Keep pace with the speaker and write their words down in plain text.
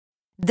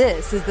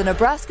This is the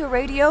Nebraska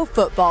Radio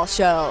Football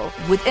Show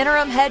with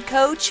interim head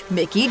coach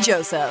Mickey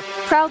Joseph.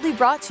 Proudly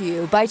brought to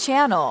you by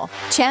Channel.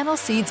 Channel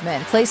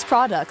Seedsmen place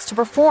products to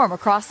perform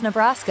across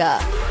Nebraska.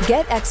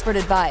 Get expert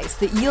advice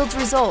that yields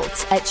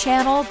results at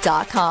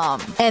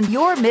channel.com. And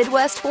your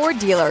Midwest Ford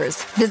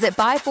dealers. Visit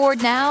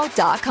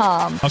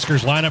buyfordnow.com.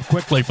 Huskers line up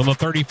quickly from the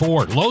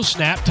 34. Low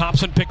snap.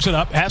 Thompson picks it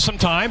up. Has some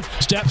time.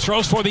 Steps,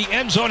 throws for the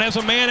end zone. Has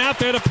a man out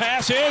there. The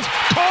pass is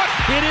caught.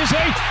 It is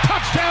a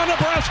touchdown,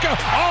 Nebraska.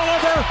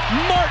 Oliver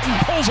Martin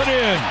pulls it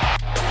in.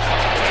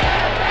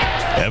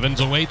 Evans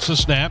awaits the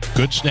snap.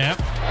 Good snap.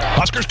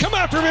 Huskers come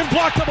after him and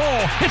block the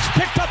ball. It's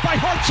picked up by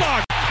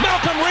Hartzog.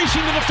 Malcolm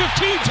racing to the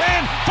 15,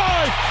 10,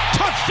 5.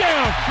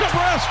 Touchdown,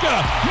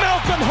 Nebraska.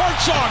 Malcolm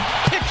Hartzog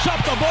picks up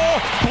the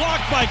ball.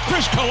 Blocked by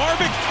Chris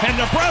Kolarvik. And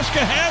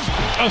Nebraska has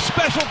a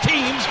special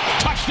teams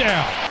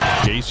touchdown.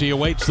 Casey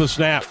awaits the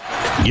snap.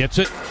 Gets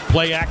it.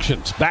 Play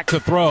actions. Back to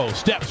throw.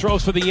 Step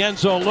throws for the end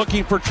zone.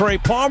 Looking for Trey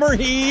Palmer.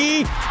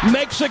 He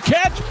makes a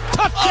catch.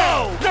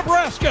 Touchdown,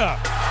 Nebraska.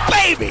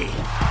 Baby.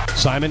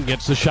 Simon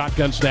gets the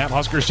shotgun snap.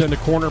 Huskers send a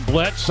corner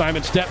blitz.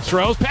 Simon step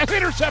throws. Pass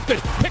intercepted.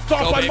 Picked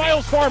off by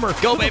Miles Farmer.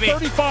 Go, to baby. The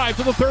 35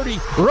 to the 30.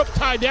 Rook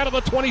tied down to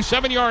the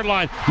 27-yard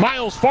line.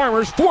 Miles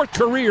Farmer's fourth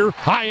career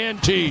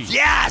INT.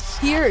 Yes!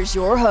 Here's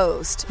your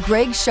host,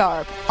 Greg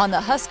Sharp, on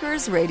the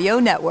Huskers Radio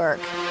Network.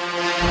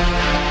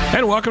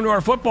 And welcome to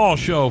our football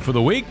show for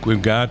the week.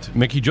 We've got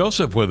Mickey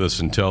Joseph with us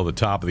until the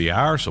top of the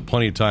hour, so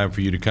plenty of time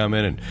for you to come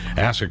in and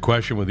ask a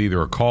question with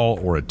either a call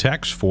or a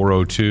text,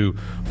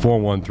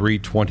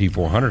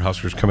 402-413-2400.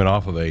 Huskers coming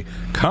off of a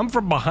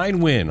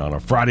come-from-behind win on a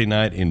Friday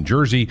night in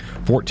Jersey,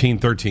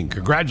 14-13.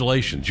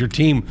 Congratulations. Your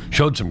team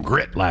showed some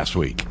grit last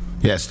week.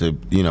 Yes, to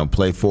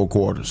play full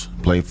quarters.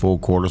 We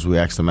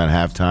asked them at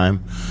halftime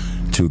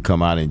to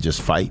come out and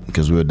just fight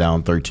because we were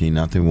down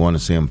 13-0. We wanted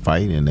to see them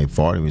fight, and they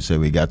fought, and we said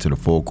we got to the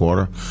full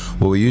quarter.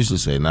 Well, we usually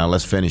say, now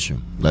let's finish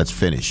them. Let's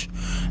finish.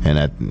 And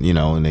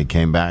and they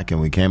came back,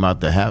 and we came out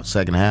the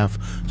second half,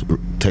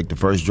 take the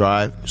first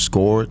drive,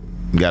 scored,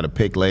 got a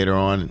pick later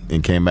on,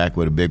 and came back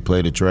with a big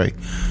play to Trey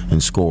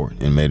and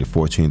scored and made it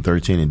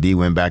 14-13. And D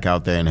went back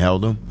out there and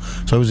held them.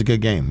 So it was a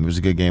good game. It was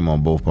a good game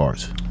on both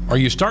parts. Are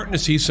you starting to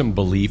see some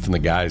belief in the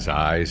guys'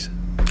 eyes?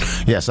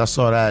 Yes, I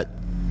saw that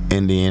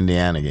in the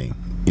Indiana game.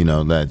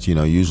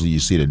 Usually you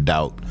see the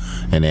doubt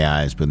in their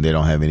eyes, but they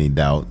don't have any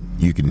doubt.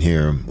 You can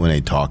hear them when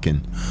they're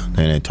talking.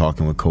 They're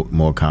talking with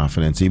more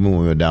confidence. Even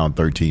when we were down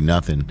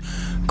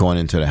 13-0 going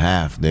into the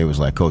half, they was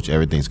like, Coach,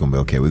 everything's going to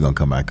be okay. We're going to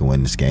come back and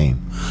win this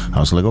game. I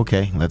was like,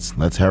 okay,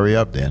 let's hurry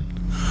up then.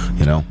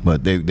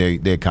 But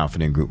they're a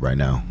confident group right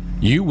now.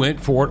 You went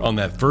for it on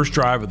that first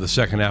drive of the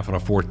second half on a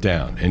fourth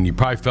down, and you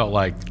probably felt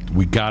like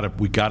we got to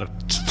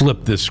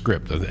flip this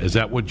script. Is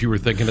that what you were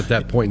thinking at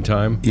that point in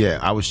time? Yeah,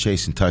 I was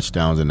chasing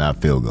touchdowns and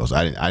not field goals.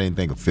 I didn't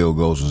think a field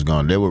goals was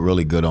going. They were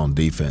really good on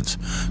defense,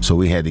 so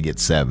we had to get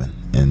 7.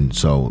 And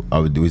so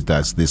we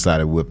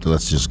decided,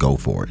 let's just go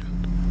for it.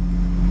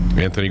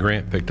 Anthony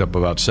Grant picked up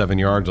about 7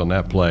 yards on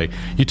that play.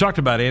 You talked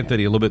about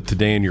Anthony a little bit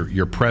today in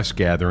your press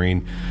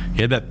gathering.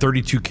 He had that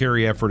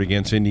 32-carry effort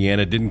against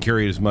Indiana. Didn't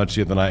carry it as much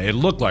the other night. It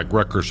looked like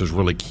Rutgers was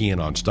really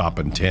keen on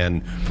stopping 10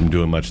 from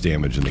doing much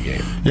damage in the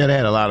game. Yeah, they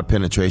had a lot of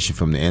penetration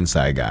from the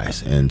inside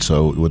guys. And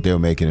so what they were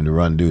making in the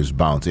run do is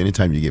bounce.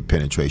 Anytime you get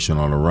penetration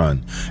on a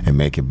run and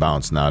make it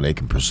bounce, now they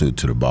can pursue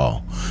to the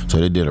ball. So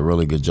they did a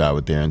really good job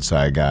with their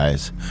inside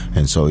guys.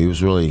 And so it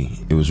was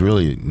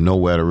really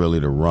nowhere to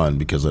run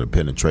because of the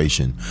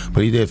penetration.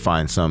 But he did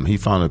find some. He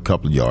found a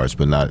couple of yards,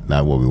 but not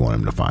what we want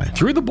him to find.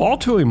 Threw the ball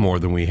to him more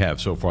than we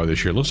have so far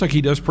this year. Looks like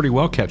he does pretty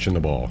well catching the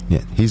ball.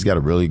 Yeah, he's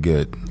got really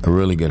good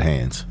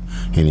hands,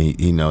 and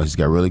he's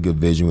got really good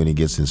vision when he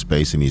gets in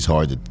space, and he's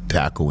hard to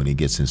tackle when he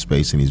gets in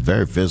space, and he's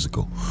very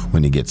physical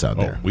when he gets out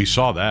there. We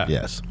saw that.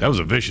 Yes, that was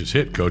a vicious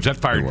hit, Coach. That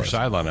fired your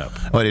sideline up.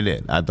 Well, it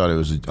did. I thought it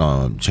was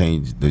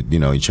changed.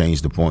 He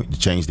changed the point,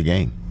 changed the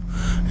game.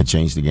 It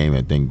changed the game.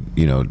 I think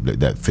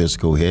that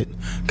physical hit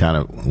kind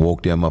of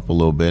woke them up a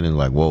little bit and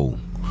like, whoa,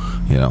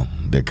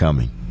 they're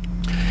coming.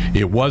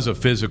 It was a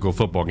physical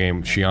football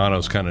game.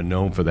 Schiano's kind of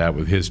known for that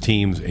with his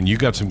teams, and you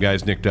got some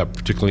guys nicked up,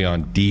 particularly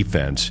on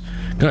defense.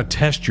 Going to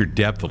test your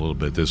depth a little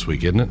bit this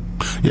week, isn't it?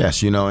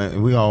 Yes,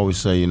 and we always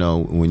say,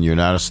 when you're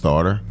not a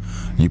starter,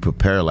 you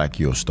prepare like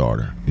you're a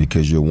starter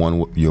because you're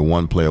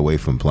one play away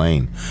from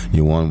playing.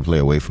 You're one play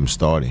away from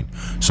starting.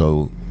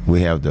 So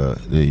we have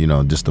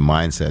just the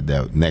mindset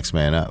that next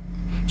man up.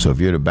 So if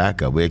you're the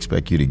backup, we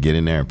expect you to get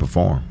in there and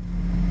perform.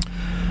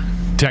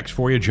 Text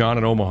for you, John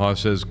in Omaha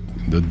says,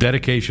 the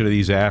dedication of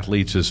these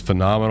athletes is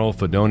phenomenal.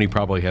 Fedoni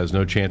probably has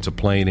no chance of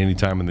playing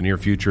anytime in the near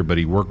future, but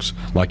he works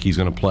like he's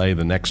going to play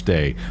the next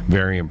day.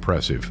 Very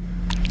impressive.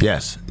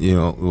 Yes, we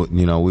were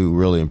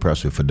really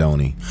impressed with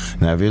Fedoni.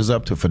 Now, if it was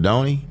up to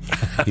Fedoni,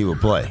 he would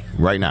play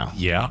right now.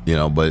 Yeah.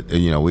 But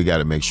we got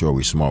to make sure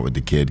we're smart with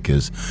the kid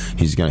because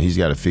he's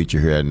got a future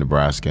here at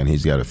Nebraska and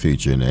he's got a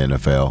future in the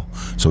NFL.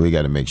 So we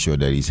got to make sure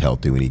that he's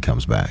healthy when he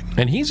comes back.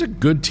 And he's a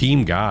good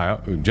team guy.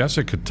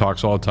 Jessica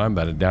talks all the time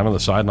about it. Down on the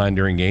sideline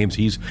during games,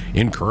 he's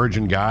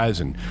encouraging guys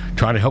and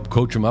trying to help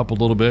coach them up a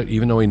little bit,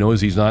 even though he knows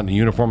he's not in the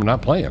uniform and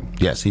not playing.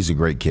 Yes, he's a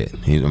great kid.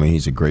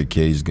 He's a great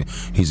kid.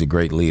 He's a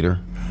great leader.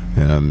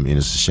 And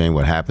it's a shame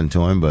what happened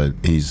to him, but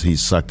he's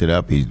sucked it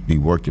up. He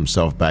worked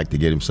himself back to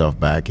get himself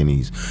back, and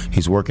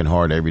he's working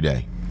hard every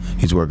day.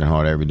 He's working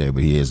hard every day,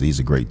 but he's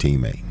a great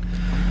teammate.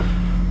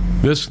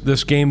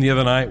 This game the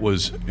other night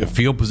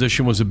field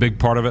position was a big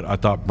part of it. I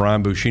thought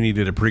Brian Buschini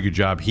did a pretty good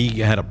job.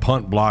 He had a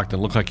punt blocked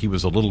and looked like he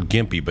was a little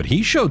gimpy, but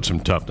he showed some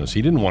toughness.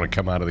 He didn't want to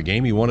come out of the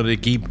game. He wanted to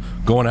keep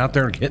going out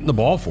there and hitting the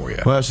ball for you.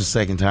 Well, it's the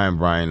second time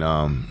Brian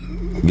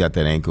got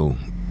that ankle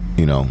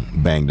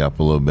banged up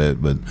a little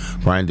bit, but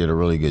Brian did a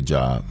really good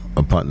job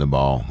of punting the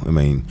ball.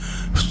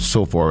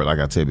 So far, like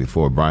I said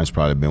before, Brian's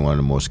probably been one of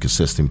the most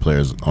consistent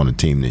players on the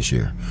team this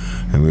year,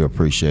 and we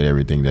appreciate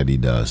everything that he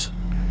does.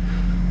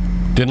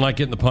 Didn't like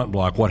getting the punt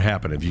block. What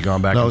happened? Have you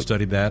gone back and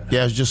studied that?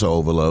 Yeah, it's just an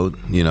overload.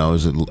 It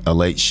was a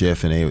late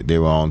shift, and they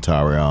were on to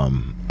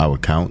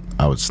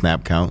our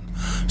snap count.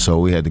 So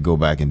we had to go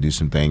back and do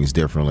some things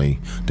differently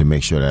to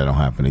make sure that don't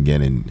happen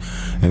again.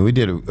 And we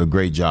did a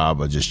great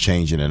job of just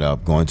changing it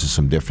up, going to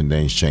some different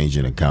things,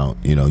 changing the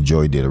count.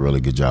 Joey did a really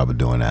good job of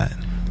doing that.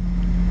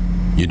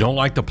 You don't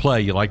like the play.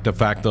 You like the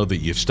fact, though, that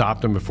you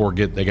stopped them before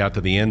they got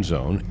to the end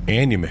zone,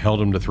 and you held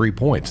them to 3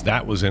 points.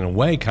 That was, in a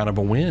way, kind of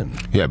a win.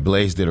 Yeah,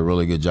 Blaze did a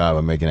really good job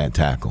of making that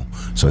tackle.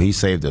 So he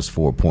saved us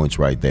 4 points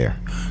right there.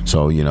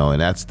 So,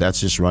 and that's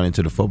just running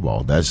to the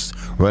football. That's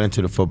running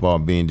to the football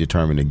and being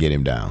determined to get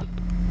him down.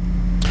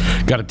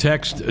 Got a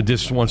text.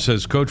 This one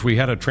says, Coach, we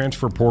had a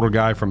transfer portal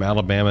guy from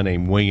Alabama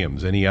named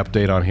Williams. Any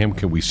update on him?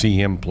 Can we see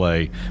him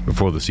play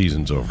before the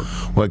season's over?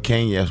 Well,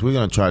 Kane, yes. We're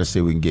going to try to see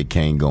if we can get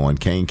Kane going.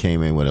 Kane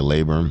came in with a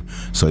labrum,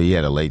 so he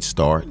had a late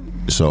start.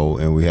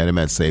 And we had him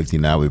at safety.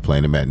 Now we're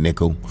playing him at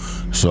nickel.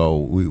 So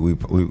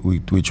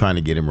we're trying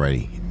to get him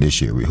ready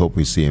this year. We hope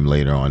we see him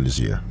later on this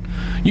year.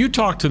 You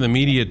talked to the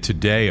media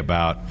today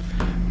about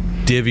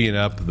divvying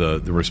up the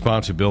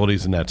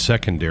responsibilities in that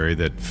secondary,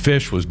 that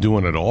Fish was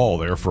doing it all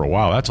there for a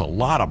while. That's a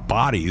lot of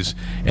bodies,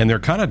 and they're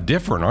kind of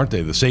different, aren't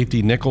they? The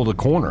safety, nickel, the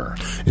corner.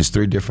 It's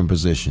 3 different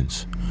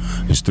positions.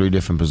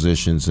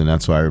 And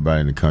that's why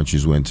everybody in the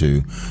country's went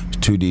to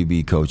 2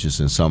 DB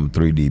coaches and some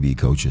 3 DB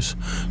coaches.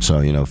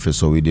 So,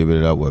 so we divvied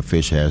it up where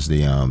Fish has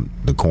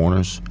the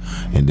corners,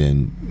 and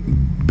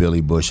then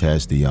Billy Bush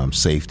has the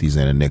safeties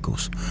and the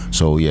nickels.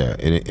 So, yeah,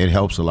 it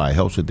helps a lot. It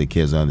helps with the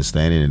kids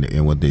understanding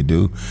and what they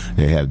do.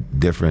 They have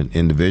different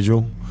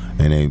individual,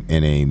 and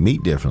they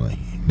meet differently.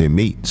 They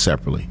meet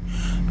separately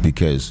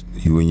because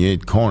when you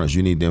hit corners,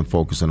 you need them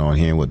focusing on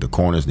hearing what the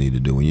corners need to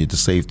do. When you hit the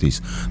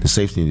safeties, the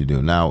safety need to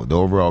do. Now, the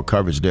overall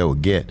coverage they will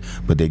get,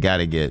 but they got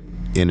to get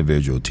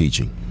individual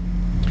teaching.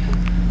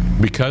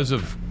 Because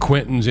of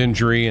Quentin's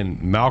injury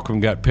and Malcolm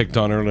got picked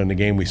on early in the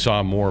game, we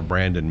saw more of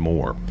Brandon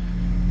Moore.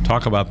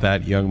 Talk about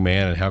that young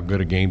man and how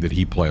good a game did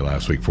he play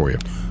last week for you?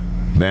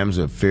 Bam's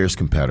a fierce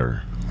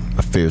competitor. I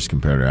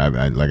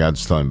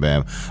was telling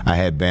Bam, I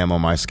had Bam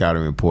on my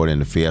scouting report in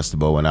the Fiesta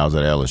Bowl when I was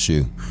at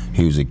LSU.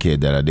 He was a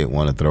kid that I didn't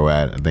want to throw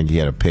at. I think he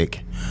had a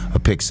pick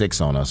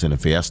 6 on us in the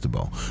Fiesta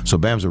Bowl. So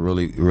Bam's a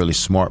really, really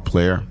smart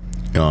player.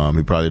 He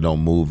probably don't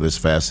move as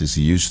fast as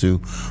he used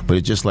to, but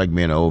it's just like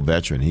being an old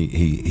veteran.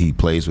 He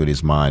plays with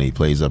his mind. He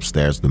plays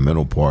upstairs. The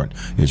middle part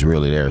is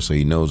really there, so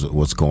he knows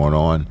what's going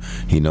on.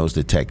 He knows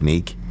the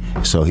technique.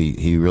 So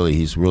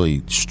he's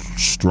really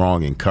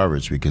strong in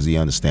coverage because he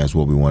understands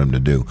what we want him to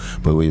do.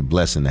 But we're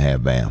blessed to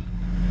have Bam.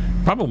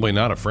 Probably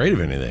not afraid of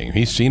anything.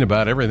 He's seen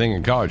about everything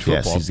in college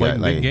football. Yes, played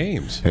big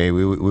games. Hey,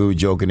 we were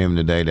joking him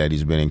today that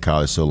he's been in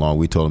college so long.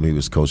 We told him he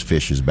was Coach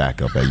Fisher's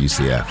backup at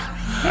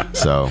UCF.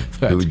 So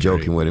we were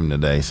joking with him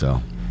today.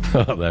 So.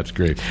 Oh, that's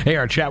great. Hey,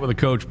 our chat with the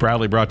coach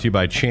proudly brought to you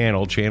by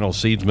Channel. Channel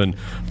Seedsman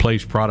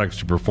place products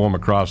to perform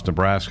across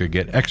Nebraska.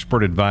 Get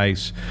expert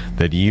advice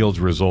that yields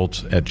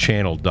results at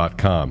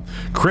channel.com.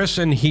 Chris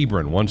in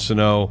Hebron wants to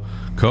know,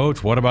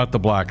 Coach, what about the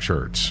black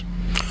shirts?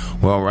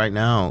 Well, right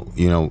now,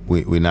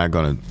 we're not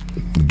going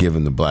to give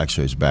them the black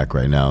shirts back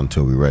right now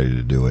until we're ready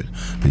to do it,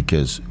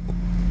 because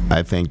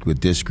I think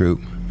with this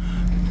group,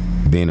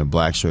 being a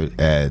black shirt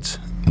adds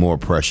more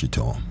pressure to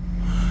them.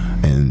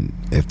 And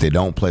if they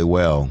don't play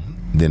well,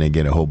 then they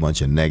get a whole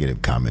bunch of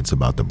negative comments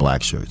about the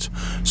black shirts.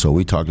 So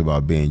we talked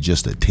about being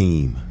just a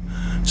team.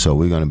 So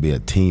we're going to be a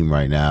team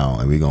right now,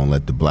 and we're going to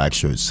let the black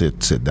shirts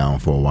sit down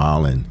for a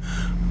while, and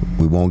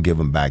we won't give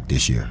them back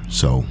this year.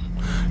 So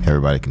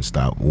everybody can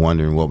stop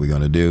wondering what we're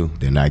going to do.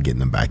 They're not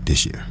getting them back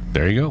this year.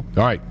 There you go.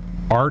 All right.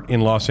 Art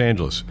in Los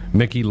Angeles.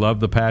 Mickey,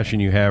 love the passion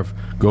you have.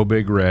 Go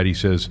Big Red. He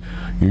says,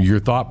 your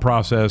thought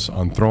process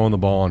on throwing the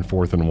ball on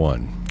 4th and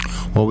 1.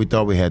 Well, we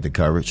thought we had the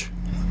coverage.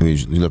 We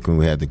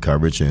had the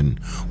coverage, and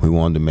we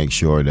wanted to make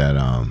sure that,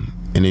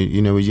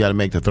 we got to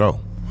make the throw.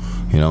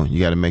 You know, you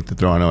got to make the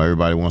throw. I know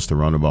everybody wants to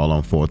run the ball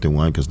on 4th and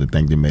 1 because they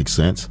think it makes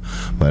sense.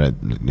 But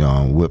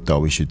Whip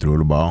thought we should throw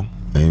the ball,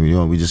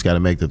 and we just got to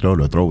make the throw.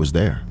 The throw was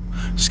there.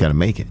 Just got to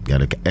make it.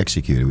 Got to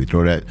execute it. We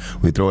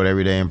throw it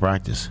every day in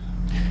practice.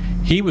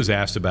 He was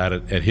asked about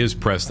it at his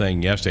press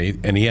thing yesterday,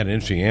 and he had an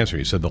interesting answer.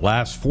 He said the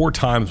last 4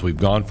 times we've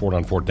gone for it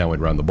on 4th down, we'd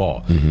run the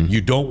ball. Mm-hmm.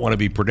 You don't want to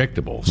be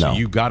predictable, so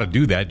you got to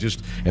do that.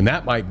 And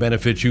that might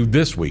benefit you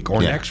this week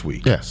or next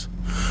week. Yes.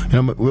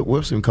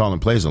 Whip's been calling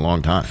plays a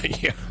long time.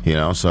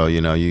 Yeah. So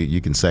you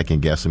can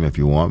second guess him if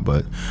you want,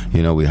 but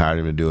we hired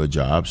him to do a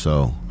job,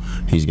 so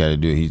he's got to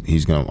do.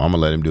 I'm gonna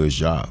let him do his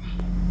job.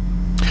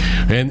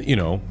 And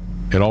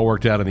it all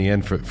worked out in the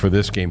end for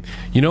this game.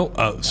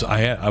 So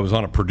I was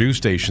on a Purdue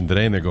station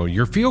today, and they're going,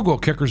 your field goal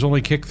kickers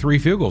only kick 3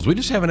 field goals. We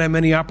just haven't had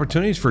many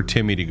opportunities for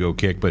Timmy to go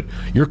kick, but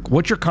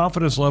what's your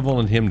confidence level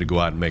in him to go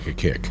out and make a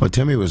kick? Well,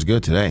 Timmy was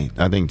good today.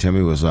 I think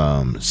Timmy was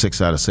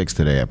 6 out of 6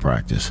 today at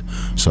practice.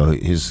 So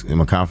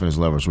my confidence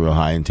level is real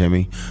high in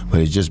Timmy, but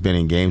it's just been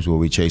in games where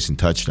we're chasing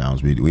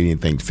touchdowns. We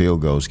didn't think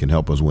field goals can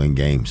help us win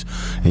games.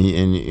 And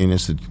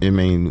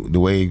the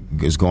way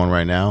it's going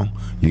right now,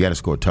 you got to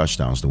score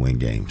touchdowns to win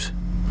games.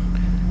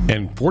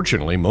 And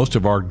fortunately, most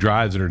of our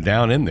drives that are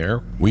down in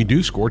there, we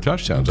do score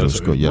touchdowns. That's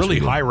a really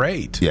high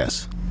rate.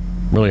 Yes.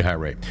 Really high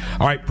rate.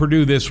 All right,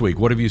 Purdue this week.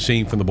 What have you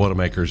seen from the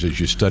Boilermakers as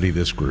you study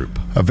this group?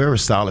 A very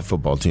solid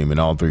football team in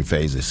all 3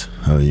 phases.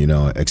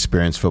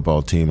 Experienced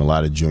football team, a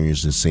lot of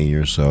juniors and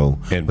seniors. So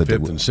and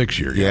 5th and 6th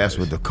year. Yes,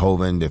 with the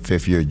Coven, the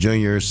 5th-year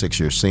juniors,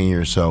 6th-year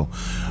seniors. So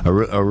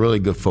a really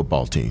good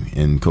football team.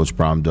 And Coach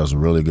Brown does a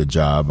really good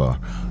job,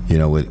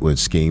 with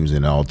schemes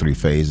in all 3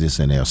 phases.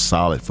 And they're a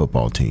solid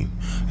football team.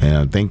 And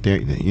I think they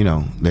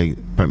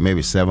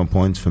maybe 7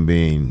 points from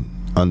being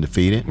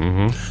undefeated.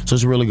 Mm-hmm. So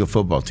it's a really good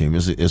football team.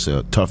 It's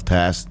a tough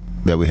task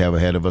that we have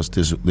ahead of us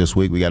this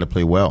week. We got to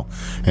play well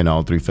in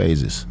all 3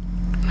 phases.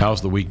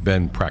 How's the week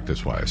been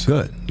practice-wise?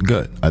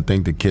 Good. I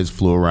think the kids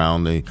flew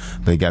around. They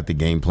got the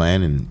game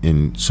plan,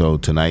 and so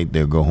tonight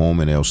they'll go home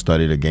and they'll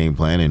study the game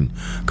plan and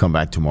come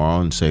back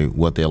tomorrow and say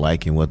what they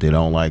like and what they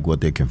don't like,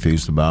 what they're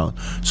confused about.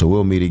 So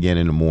we'll meet again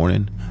in the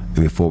morning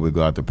before we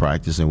go out to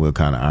practice, and we'll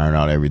kind of iron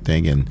out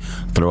everything and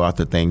throw out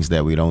the things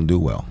that we don't do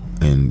well.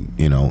 And,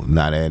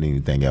 not add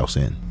anything else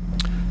in.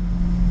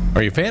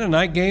 Are you a fan of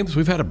night games?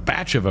 We've had a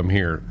batch of them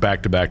here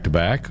back to back to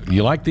back.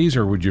 You like these,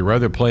 or would you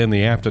rather play in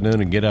the afternoon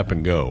and get up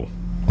and go?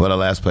 Well, the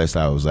last place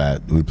I was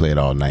at, we played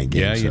all night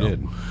games. Yeah, you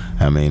did.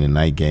 In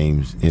night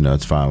games,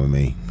 it's fine with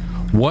me.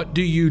 What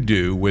do you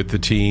do with the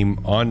team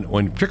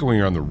particularly when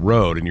you're on the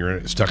road and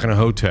you're stuck in a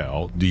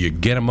hotel? Do you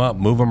get them up,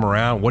 move them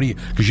around?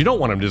 Because you don't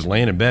want them just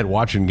laying in bed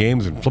watching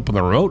games and flipping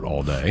the remote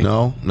all day.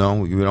 No,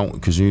 you don't.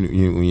 Because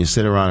when you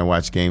sit around and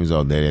watch games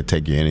all day, they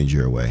take your energy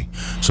away.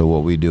 So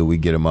what we do, we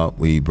get them up,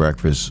 we eat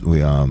breakfast,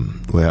 we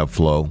have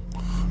flow,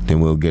 then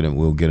we'll get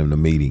them to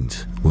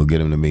meetings. We'll get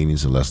them to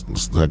meetings. The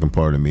second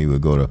part of me, we'll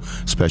go to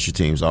special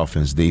teams,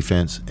 offense,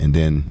 defense, and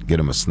then get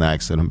them a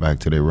snack, send them back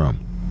to their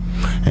room.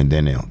 And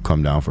then they'll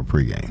come down for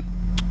pregame.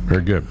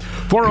 Very good.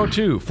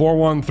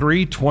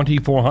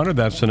 402-413-2400.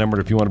 That's the number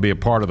if you want to be a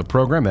part of the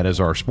program. That is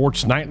our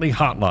Sports Nightly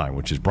Hotline,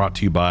 which is brought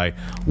to you by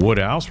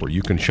Woodhouse, where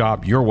you can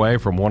shop your way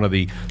from one of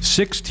the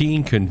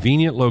 16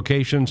 convenient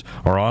locations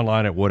or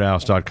online at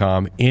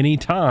woodhouse.com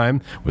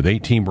anytime. With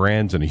 18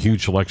 brands and a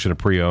huge selection of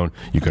pre-owned,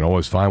 you can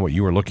always find what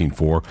you are looking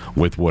for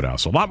with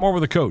Woodhouse. A lot more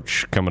with the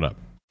coach coming up.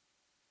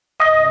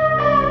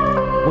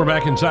 We're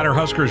back inside our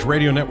Huskers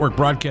Radio Network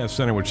Broadcast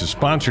Center, which is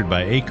sponsored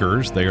by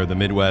Acres. They are the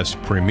Midwest's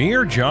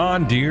premier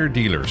John Deere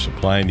dealer,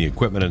 supplying the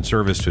equipment and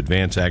service to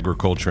advance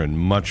agriculture and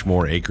much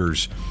more.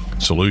 Acres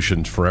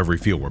solutions for every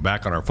field. We're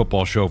back on our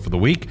football show for the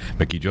week.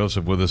 Mickey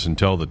Joseph with us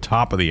until the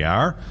top of the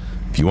hour.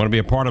 If you want to be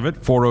a part of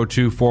it,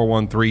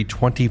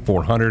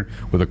 402-413-2400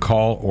 with a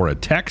call or a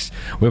text.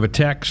 We have a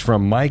text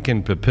from Mike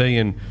in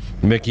Papillion.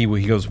 Mickey,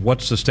 he goes,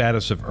 what's the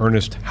status of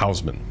Ernest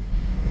Hausman?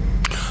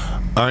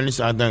 I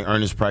think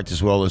Ernest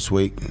practiced well this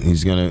week.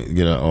 He's going to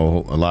get a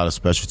lot of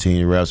special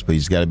team reps, but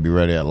he's got to be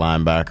ready at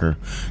linebacker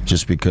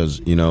just because,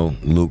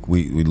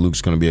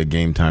 Luke's going to be a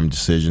game-time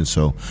decision,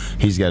 so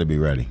he's got to be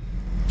ready.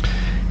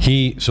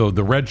 So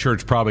the red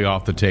shirt's probably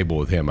off the table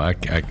with him.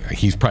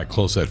 He's probably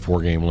close to that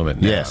 4-game limit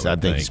now. Yes, I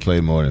think he's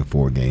played more than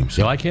 4 games.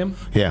 You like him?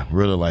 Yeah,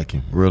 really like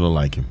him.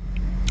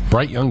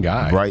 Bright young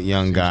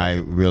guy.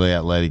 Really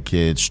athletic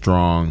kid,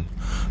 strong.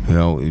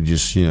 He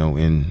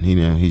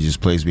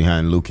just plays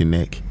behind Luke and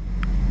Nick.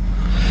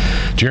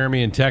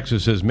 Jeremy in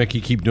Texas says, Mickey,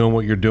 keep doing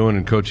what you're doing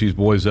and coach these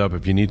boys up.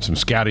 If you need some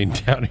scouting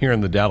down here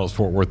in the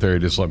Dallas-Fort Worth area,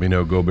 just let me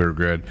know. Go Bear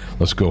Grad.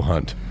 Let's go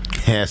hunt.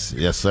 Yes,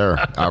 sir.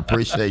 I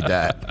appreciate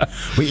that.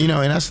 But, and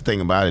that's the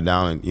thing about it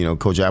down in,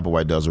 Coach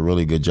Applewhite does a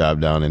really good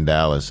job down in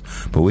Dallas.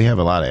 But we have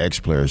a lot of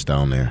ex-players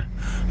down there.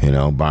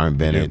 Byron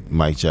Bennett,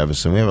 Mike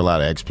Jefferson. We have a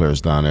lot of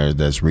ex-players down there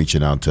that's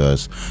reaching out to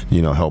us,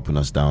 helping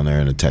us down there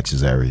in the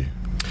Texas area.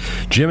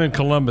 Jim in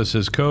Columbus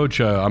says, Coach,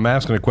 I'm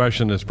asking a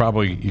question that's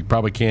you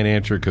probably can't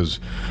answer because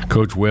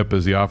Coach Whip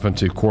is the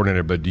offensive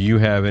coordinator, but do you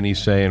have any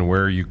say in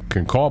where you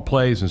can call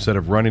plays instead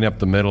of running up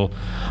the middle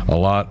a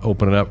lot,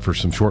 opening up for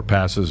some short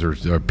passes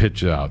or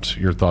pitch outs?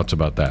 Your thoughts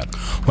about that?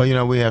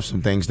 Well, we have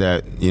some things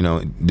that,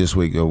 this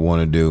week we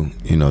want to do,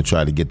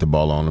 try to get the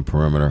ball on the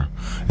perimeter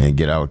and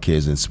get our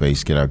kids in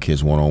space, get our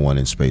kids one-on-one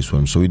in space with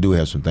them. So we do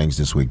have some things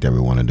this week that we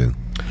want to do.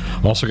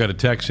 Also got a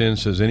text in,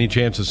 says, any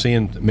chance of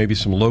seeing maybe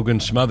some Logan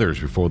Smothers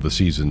before the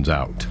season's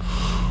out?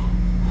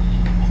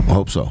 I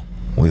hope so.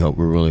 We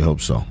really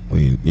hope so.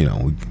 We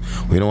don't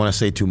want to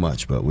say too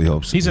much, but we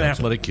hope so. He's an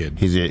athletic kid.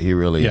 He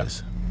really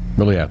is.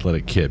 Really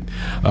athletic kid.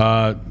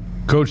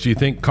 Coach, do you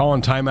think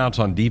calling timeouts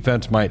on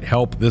defense might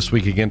help this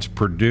week against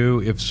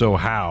Purdue? If so,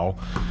 how?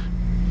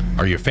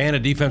 Are you a fan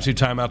of defensive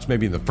timeouts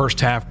maybe in the first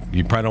half?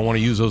 You probably don't want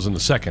to use those in the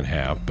second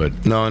half.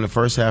 But no, in the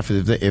first half,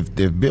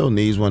 if Bill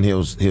needs one,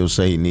 he'll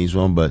say he needs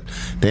one, but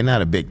they're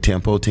not a big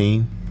tempo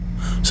team.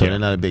 So they're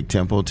not a big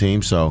tempo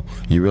team, so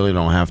you really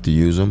don't have to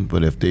use them.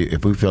 But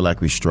if we feel like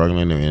we're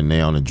struggling and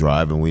they're on a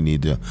drive and we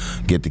need to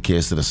get the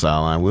kids to the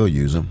sideline, we'll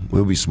use them.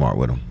 We'll be smart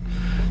with them.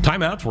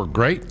 Timeouts were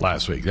great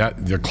last week.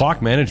 The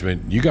clock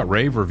management, you got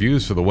rave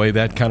reviews for the way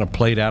that kind of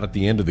played out at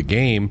the end of the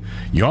game.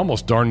 You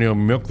almost darn near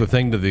milked the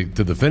thing to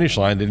the finish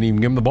line, didn't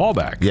even give them the ball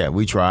back. Yeah,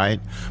 we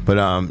tried, but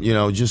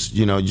just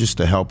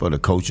the help of the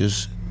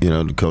coaches.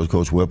 The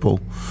Coach Whipple,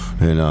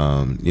 and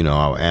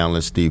our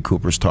analyst Steve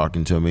Cooper's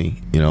talking to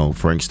me.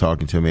 Frank's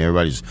talking to me.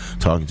 Everybody's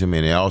talking to me,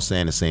 and they're all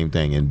saying the same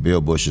thing. And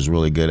Bill Bush is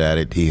really good at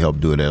it. He helped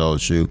do it at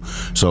LSU.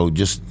 So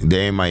just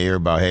they're in my ear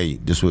about, hey,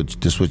 this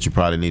what you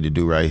probably need to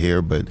do right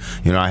here. But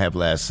I have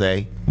last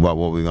say about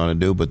what we're going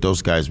to do. But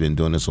those guys have been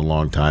doing this a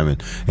long time,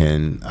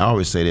 and I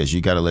always say this: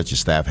 you got to let your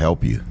staff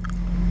help you.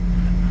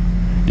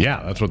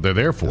 Yeah, that's what they're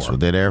there for. That's what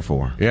they're there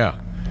for. Yeah.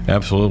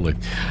 Absolutely.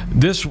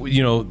 This,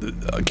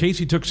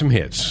 Casey took some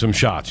hits, some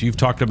shots. You've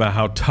talked about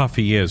how tough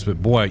he is,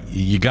 but boy,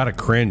 you got to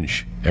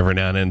cringe every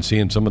now and then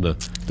seeing some of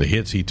the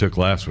hits he took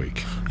last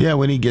week. Yeah,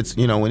 when he gets,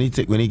 when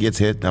he gets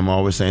hit, I'm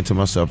always saying to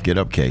myself, "Get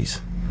up, Case.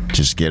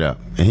 Just get up."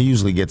 And he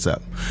usually gets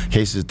up.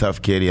 Case is a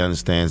tough kid. He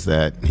understands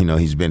that,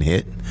 he's been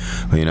hit.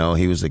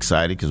 He was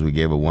excited because we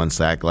gave a 1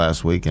 sack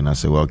last week, and I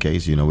said, "Well,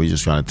 Case, we're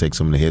just trying to take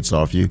some of the hits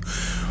off you."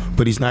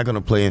 But he's not going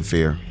to play in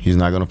fear. He's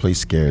not going to play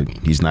scared.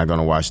 He's not going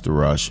to watch the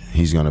rush.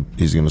 He's going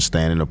to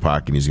stand in the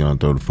pocket and he's going to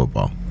throw the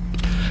football.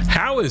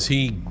 How is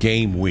he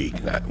game week?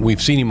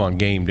 We've seen him on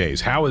game days.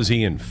 How is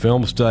he in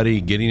film study,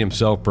 getting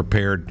himself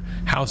prepared?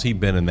 How's he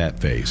been in that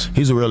phase?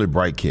 He's a really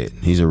bright kid.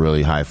 He's a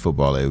really high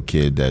football IQ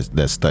kid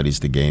that studies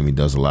the game. He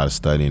does a lot of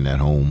studying at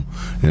home.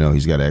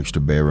 He's got an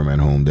extra bedroom at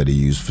home that he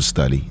uses for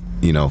study.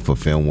 For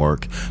film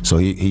work. So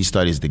he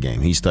studies the game.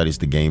 He studies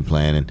the game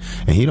plan, and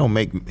he don't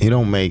make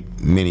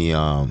many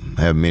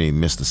have many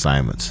missed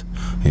assignments.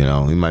 He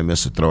might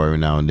miss a throw every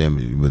now and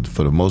then, but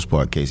for the most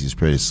part, Casey's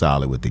pretty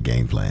solid with the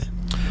game plan.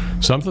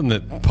 Something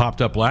that popped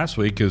up last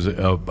week is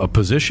a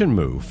position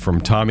move from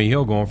Tommy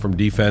Hill going from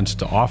defense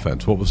to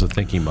offense. What was the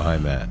thinking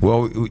behind that?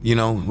 Well,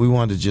 we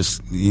wanted to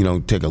just,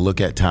 take a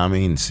look at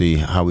Tommy and see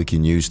how we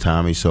can use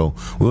Tommy. So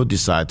we'll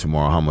decide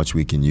tomorrow how much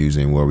we can use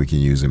him, where we can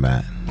use him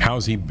at.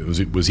 Was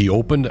he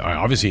open?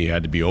 Obviously, he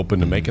had to be open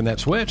to making that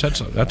switch.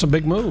 That's a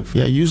big move.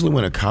 Yeah, usually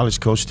when a college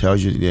coach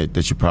tells you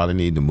that you probably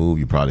need to move,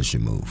 you probably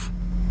should move.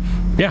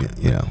 Yeah.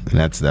 And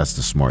that's the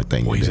smart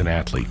thing. Well, he's an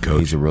athlete,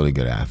 Coach. He's a really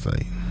good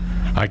athlete.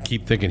 I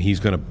keep thinking he's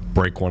going to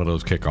break one of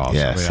those kickoffs.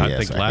 Yes, I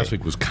think last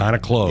week was kind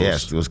of close.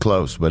 Yes, it was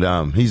close, but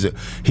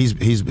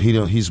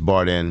he's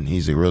bought in.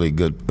 He's a really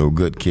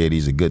good kid.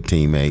 He's a good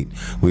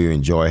teammate. We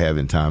enjoy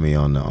having Tommy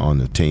on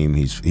the team.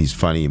 He's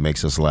funny. He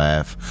makes us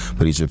laugh,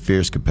 but he's a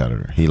fierce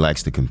competitor. He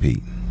likes to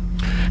compete.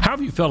 How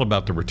have you felt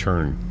about the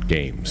return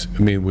games? I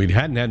mean, we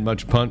hadn't had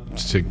much punt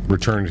to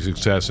return to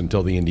success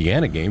until the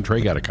Indiana game. Trey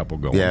got a couple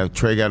going. Yeah,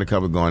 Trey got a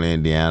couple going in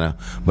Indiana.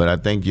 But I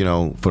think,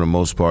 for the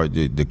most part,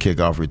 the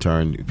kickoff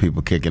return,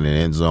 people kicking in the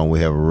end zone,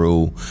 we have a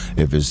rule.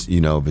 If it's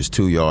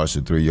 2 yards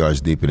to 3 yards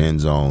deep in the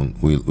end zone,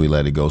 we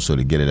let it go so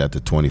to get it at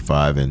the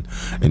 25. And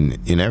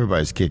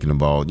everybody's kicking the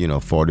ball,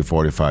 40,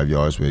 45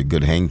 yards with a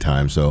good hang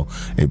time. So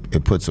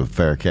it puts a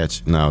fair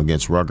catch. Now,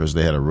 against Rutgers,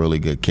 they had a really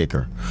good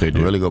kicker. They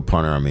did. A really good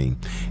punter,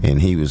 and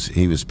he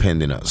was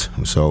pending us.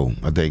 So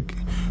I think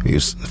he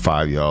was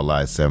 5-yard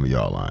line,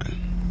 7-yard line.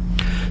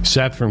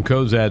 Seth from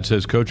Cozad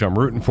says, Coach, I'm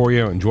rooting for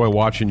you. Enjoy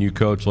watching you,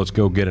 Coach. Let's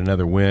go get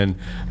another win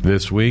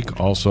this week.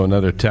 Also,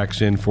 another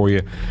text in for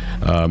you.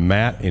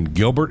 Matt in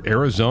Gilbert,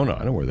 Arizona.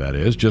 I know where that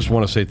is. Just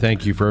want to say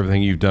thank you for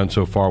everything you've done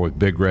so far with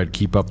Big Red.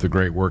 Keep up the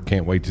great work.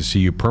 Can't wait to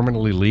see you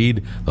permanently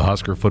lead the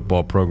Husker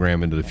football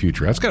program into the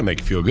future. That's got to make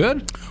you feel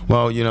good.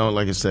 Well,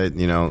 like I said,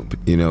 we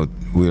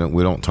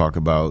don't talk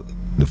about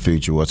the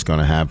future, what's going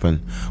to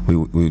happen.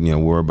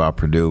 We're about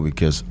Purdue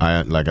because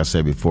like I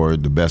said before,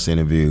 the best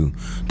interview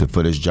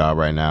for this job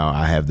right now,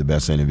 I have the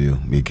best interview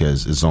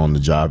because it's on the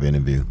job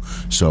interview.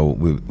 So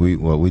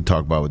we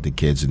talk about with the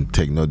kids and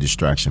take no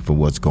distraction from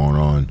what's going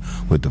on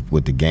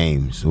with the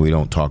game. So we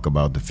don't talk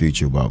about the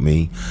future about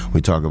me.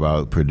 We talk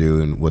about Purdue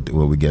and what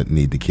we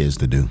need the kids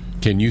to do.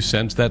 Can you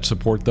sense that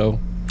support though?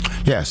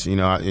 Yes,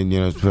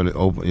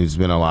 it's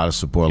been a lot of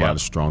support, a lot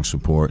of strong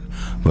support.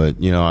 But at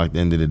the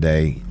end of the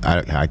day,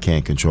 I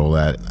can't control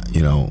that.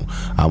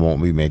 I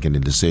won't be making the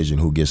decision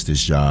who gets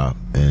this job,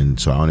 and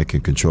so I only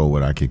can control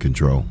what I can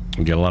control.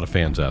 We get a lot of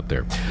fans out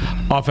there.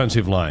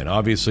 Offensive line,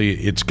 obviously,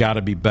 it's got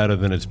to be better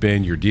than it's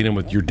been. You're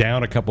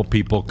down a couple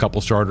people. A couple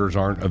starters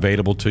aren't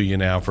available to you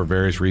now for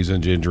various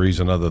reasons, injuries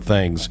and other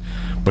things.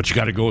 But you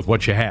got to go with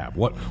what you have.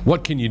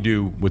 What can you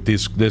do with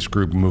this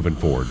group moving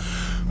forward?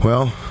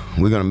 Well,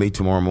 we're going to meet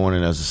tomorrow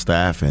morning as a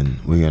staff, and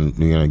we're going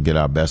to get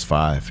our best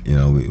five.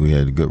 We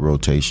had a good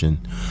rotation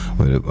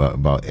with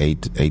about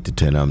 8 to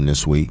 10 of them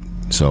this week.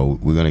 So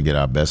we're going to get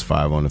our best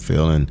five on the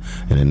field, and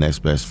the next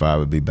best five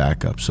will be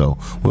backup. So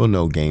we'll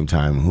know game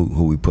time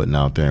who we putting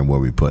out there and where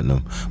we putting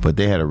them. But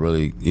they had a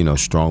really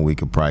strong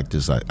week of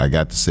practice. I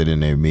got to sit in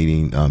their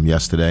meeting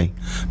yesterday,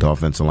 the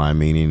offensive line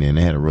meeting, and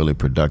they had a really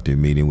productive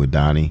meeting with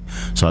Donnie.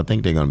 So I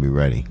think they're going to be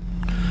ready.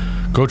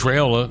 Coach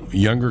Raiola,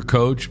 younger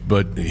coach,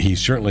 but he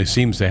certainly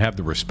seems to have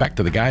the respect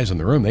of the guys in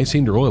the room. They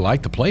seem to really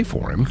like to play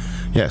for him.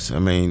 Yes, I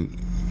mean,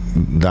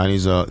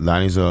 Donnie's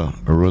a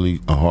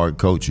really hard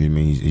coach. I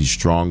mean, he's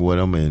strong with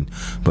them,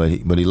 but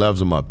he loves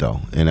them up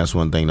though, and that's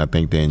one thing I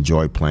think they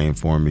enjoy playing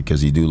for him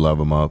because he do love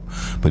them up.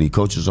 But he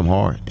coaches them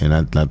hard, and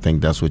I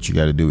think that's what you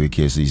got to do with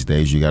kids these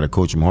days. You got to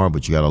coach them hard,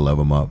 but you got to love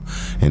them up,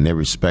 and they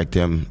respect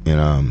him,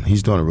 and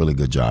he's doing a really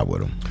good job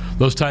with them.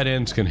 Those tight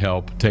ends can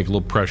help take a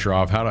little pressure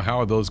off. How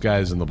are those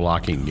guys in the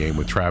blocking game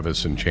with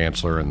Travis and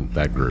Chancellor and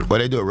that group? Well,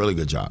 they do a really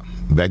good job.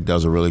 Beck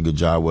does a really good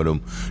job with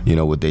them,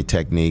 with their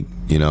technique,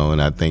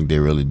 and I think they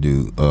really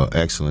do an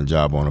excellent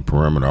job on the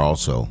perimeter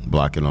also,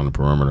 blocking on the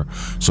perimeter.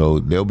 So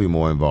they'll be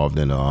more involved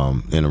in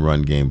the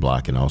run game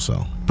blocking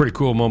also. Pretty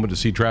cool moment to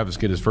see Travis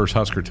get his first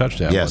Husker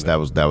touchdown. Yes, that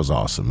was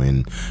awesome.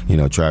 And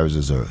Travis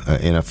is an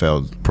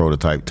NFL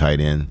prototype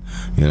tight end,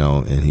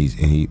 and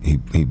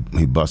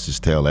he busts his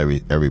tail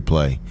every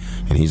play,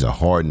 and he's a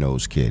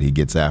hard-nosed kid. He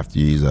gets after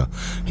you.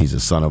 He's a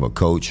son of a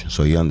coach,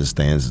 so he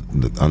understands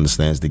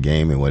the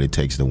game and what it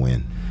takes to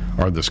win.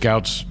 Are the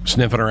scouts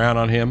sniffing around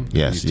on him?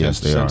 Yes,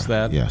 they are.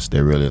 That? Yes,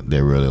 they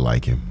really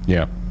like him.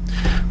 Yeah.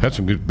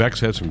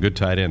 Beck's had some good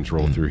tight ends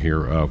roll through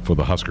here for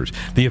the Huskers.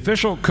 The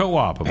official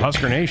co-op of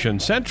Husker Nation,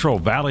 Central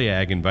Valley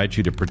Ag, invites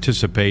you to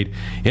participate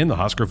in the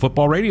Husker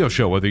Football Radio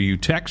Show. Whether you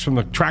text from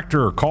the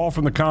tractor or call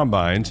from the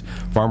combines,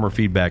 farmer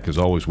feedback is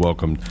always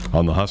welcomed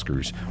on the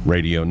Huskers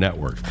Radio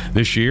Network.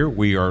 This year,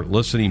 we are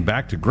listening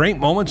back to great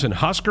moments in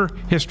Husker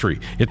history.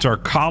 It's our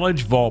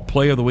College Vault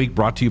Play of the Week,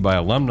 brought to you by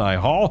Alumni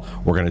Hall.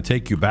 We're going to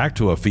take you back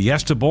to a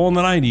Fiesta Bowl in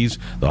the 90s.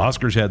 The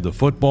Huskers had the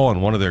football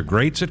and one of their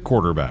greats at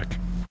quarterback.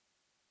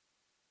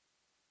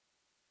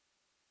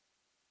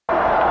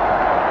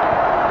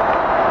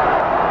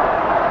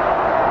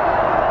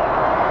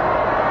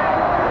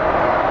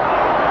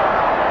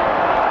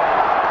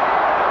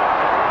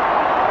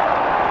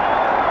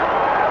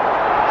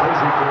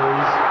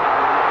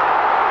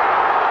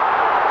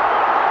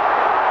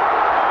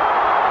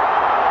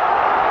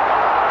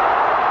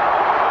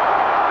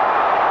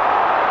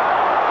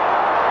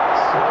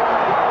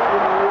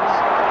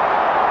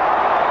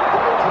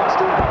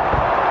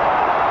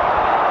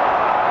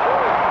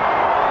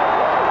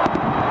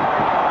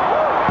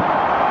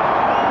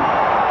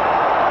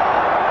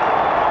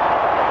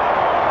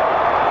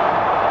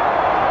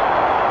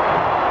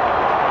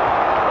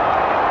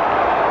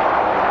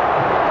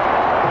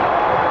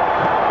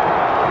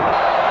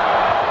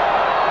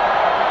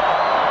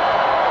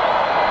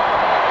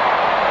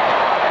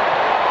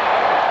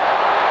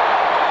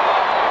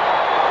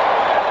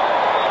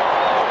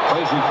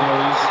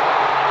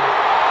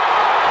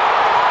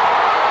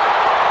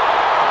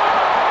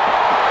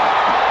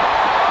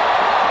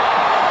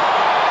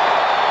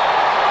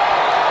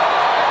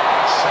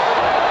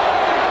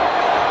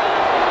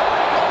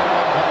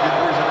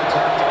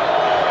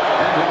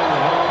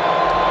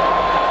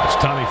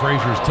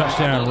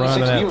 Touchdown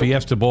run of that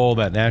Fiesta Bowl,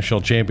 that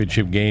national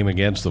championship game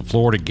against the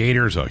Florida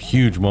Gators, a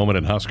huge moment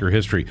in Husker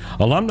history.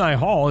 Alumni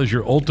Hall is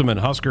your ultimate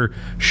Husker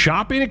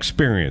shopping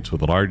experience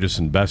with the largest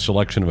and best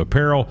selection of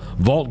apparel,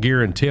 vault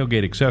gear, and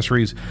tailgate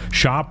accessories.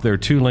 Shop their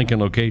 2 Lincoln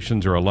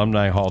locations or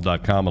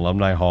alumnihall.com.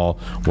 Alumni Hall,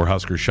 where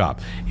Huskers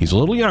shop. He's a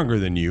little younger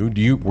than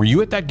you. Were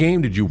you at that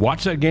game? Did you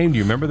watch that game? Do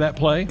you remember that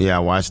play? Yeah, I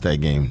watched that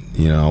game.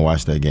 I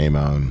watched that game.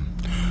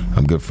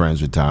 I'm good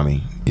friends with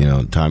Tommy.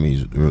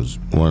 Tommy was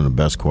one of the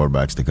best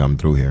quarterbacks to come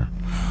through here.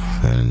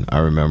 And I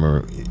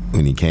remember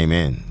when he came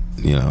in,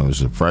 he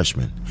was a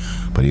freshman,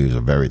 but he was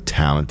a very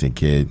talented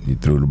kid. He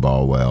threw the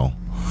ball well.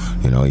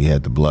 He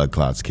had the blood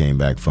clots came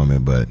back from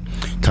it, but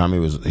Tommy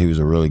was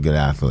a really good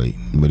athlete,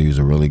 but he was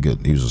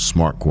a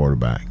smart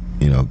quarterback.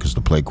 Because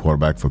to play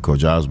quarterback for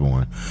Coach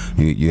Osborne,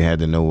 you had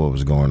to know what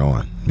was going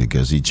on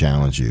because he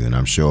challenged you. And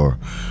I'm sure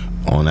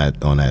on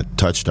that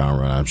touchdown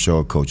run, I'm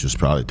sure Coach was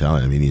probably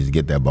telling him he needs to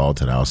get that ball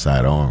to the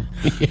outside arm.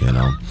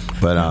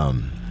 But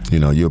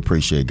you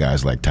appreciate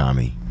guys like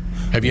Tommy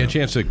Have you had a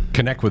chance to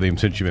connect with him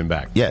since you've been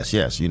back? Yes.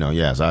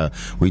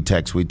 We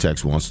text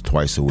once or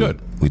twice a week. Good.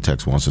 We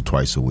text once or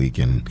twice a week,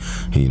 and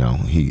he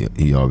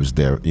always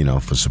there,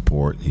 for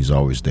support. He's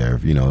always there,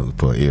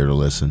 for ear to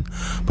listen.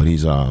 But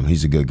he's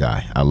a good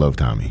guy. I love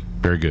Tommy.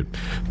 Very good.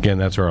 Again,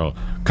 that's our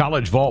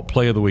College Vault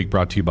Play of the Week,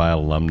 brought to you by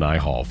Alumni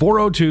Hall.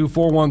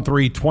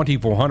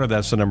 402-413-2400.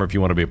 That's the number if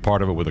you want to be a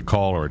part of it with a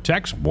call or a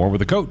text. More with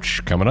the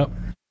coach coming up.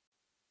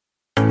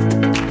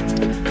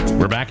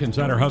 We're back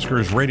inside our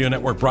Huskers Radio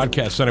Network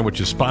Broadcast Center, which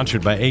is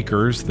sponsored by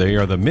Acres. They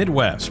are the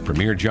Midwest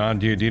premier John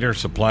Deere dealer,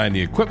 supplying the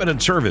equipment and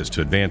service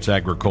to advance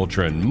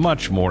agriculture and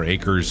much more.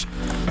 Acres,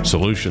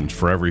 solutions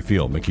for every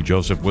field. Mickey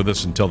Joseph with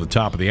us until the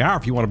top of the hour.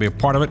 If you want to be a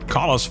part of it,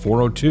 call us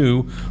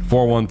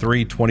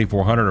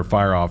 402-413-2400 or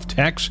fire off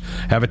text.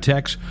 Have a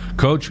text.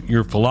 Coach,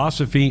 your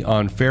philosophy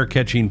on fair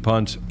catching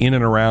punts in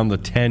and around the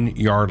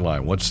 10-yard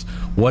line.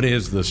 What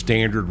is the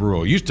standard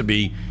rule? It used to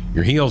be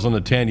your heels on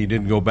the 10, you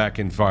didn't go back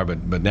in far,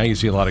 but now you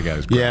see a lot of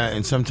guys. Yeah,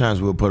 and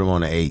sometimes we'll put them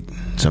on the 8.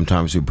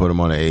 Sometimes we put them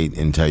on the 8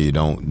 and tell you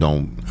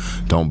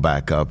don't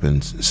back up,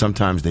 and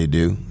sometimes they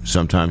do.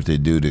 Sometimes they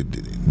do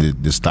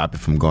to stop it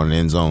from going in the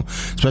end zone,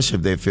 especially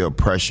if they feel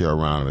pressure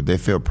around them. If they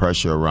feel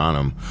pressure around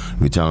them,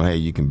 we tell them, hey,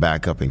 you can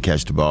back up and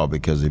catch the ball,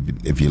 because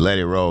if you let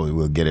it roll,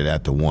 we'll get it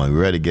at the 1. We'd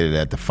rather get it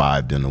at the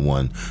 5 than the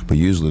 1. But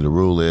usually the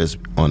rule is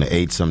on the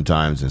 8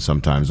 sometimes, and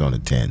sometimes on the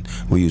 10.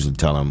 We usually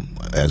tell them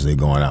as they're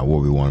going out where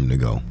we want them to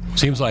go.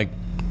 Seems like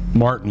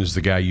Martin is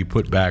the guy you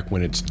put back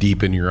when it's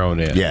deep in your own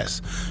end.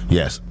 Yes.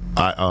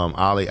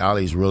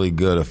 Ollie's really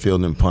good at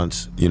fielding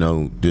punts,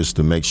 just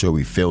to make sure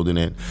we fielding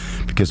it,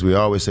 because we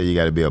always say you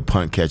got to be a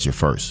punt catcher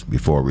first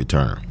before a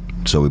return.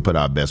 So we put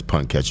our best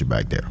punt catcher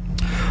back there.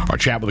 Our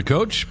chat with the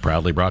coach,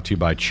 proudly brought to you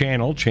by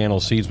Channel. Channel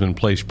Seedsman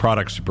placed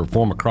products to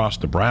perform across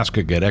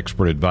Nebraska. Get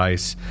expert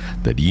advice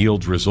that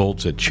yields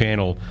results at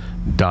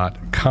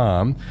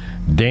channel.com.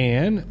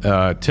 Dan,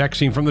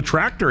 texting from the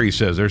tractor, he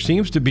says, there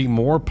seems to be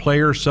more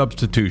player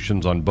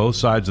substitutions on both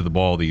sides of the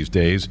ball these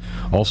days.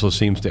 Also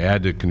seems to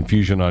add to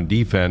confusion on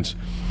defense.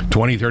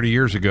 20, 30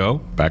 years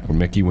ago, back when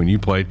Mickey, when you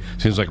played,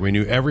 seems like we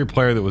knew every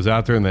player that was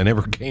out there and they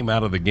never came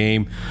out of the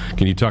game.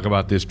 Can you talk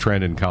about this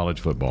trend in college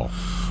football?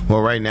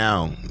 Well, right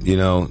now,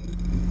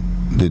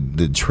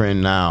 the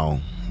trend now,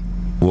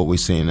 what we're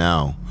seeing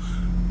now,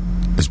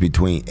 is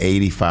between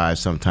 85,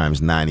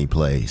 sometimes 90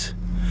 plays.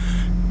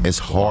 It's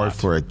hard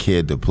for a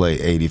kid to play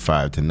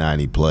 85 to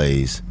 90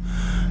 plays,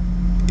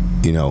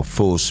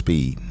 full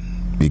speed,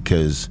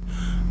 because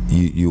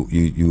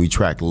we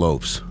track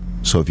lopes.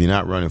 So if you're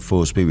not running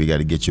full speed, we got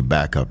to get your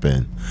backup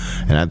in.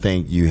 And I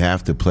think you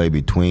have to play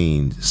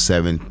between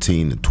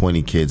 17 to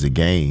 20 kids a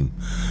game,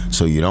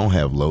 so you don't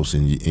have lopes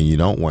and you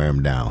don't wear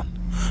them down.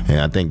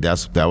 And I think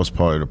that was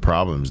part of the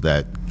problems,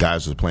 that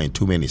guys were playing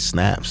too many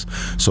snaps.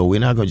 So we're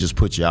not going to just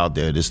put you out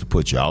there just to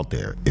put you out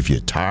there. If you're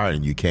tired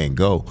and you can't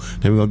go,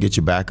 then we're going to get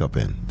your backup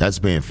in. That's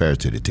being fair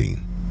to the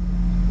team.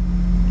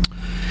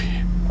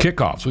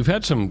 Kickoffs. We've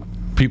had some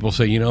people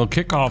say,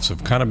 kickoffs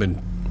have kind of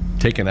been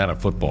taken out of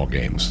football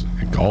games.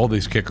 All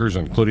these kickers,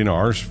 including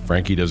ours,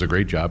 Frankie does a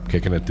great job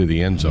kicking it through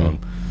the end zone.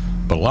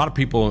 Mm-hmm. But a lot of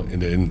people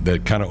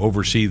that kind of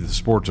oversee the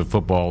sports of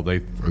football,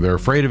 they're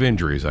afraid of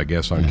injuries, I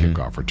guess, on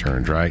kickoff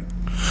returns, right?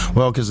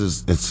 Well, because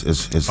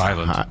it's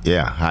violent.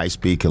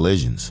 High-speed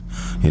collisions.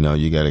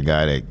 You got a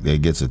guy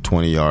that gets a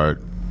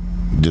 20-yard,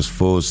 just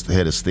full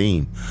head of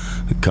steam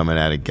coming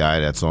at a guy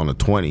that's on a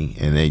 20,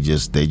 and they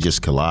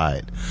just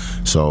collide.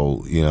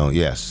 So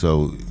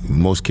so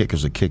most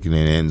kickers are kicking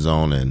in the end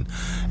zone, and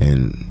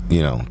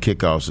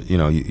kickoffs.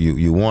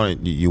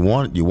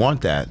 You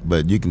want that,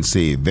 but you can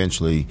see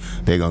eventually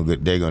they're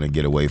gonna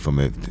get away from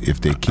it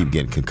if they keep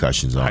getting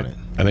concussions on it.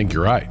 I think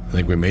you're right. I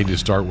think we may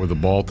just start with the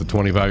ball at the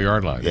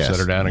 25-yard line. Yes. Set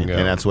her down and go.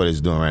 And that's what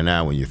it's doing right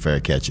now when you fair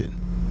catch it.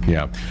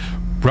 Yeah.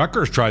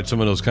 Rutgers tried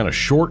some of those kind of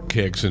short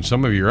kicks, and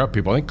some of your up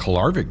people, I think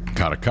Kalarvik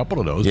caught a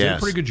couple of those. Yes. Did a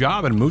pretty good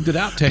job and moved it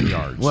out 10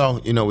 yards.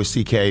 Well, with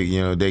CK,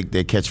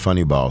 they catch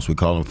funny balls. We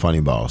call them funny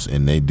balls,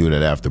 and they do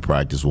that after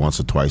practice once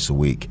or twice a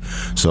week.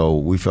 So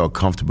we felt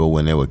comfortable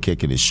when they were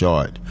kicking it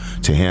short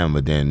to him,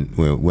 but then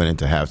we went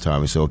into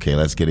halftime. We said, okay,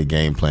 let's get a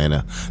game plan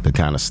to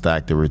kind of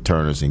stack the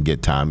returners and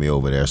get Tommy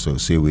over there, so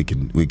see if we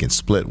can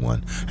split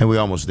one. And we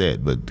almost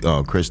did,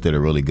 but Chris did a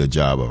really good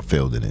job of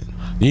fielding it.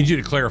 I need you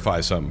to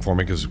clarify something for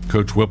me, because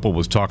Coach Whipple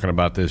was talking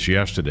about this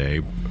yesterday.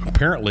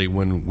 Apparently,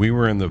 when we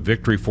were in the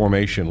victory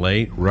formation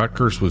late,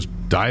 Rutgers was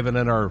diving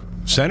at our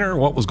center.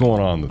 What was going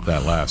on with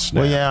that last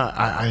snap? Well, yeah,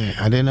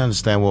 I didn't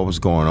understand what was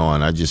going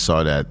on. I just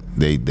saw that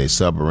they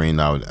submarined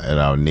out at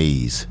our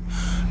knees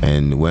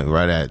and went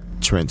right at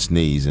Trent's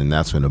knees, and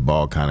that's when the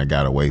ball kind of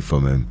got away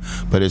from him.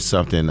 But it's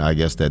something, I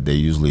guess, that they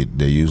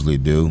usually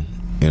do.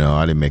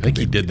 I didn't make. I think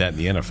he did that in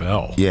the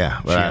NFL.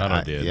 Yeah, but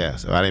I did. Yeah,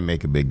 so I didn't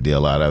make a big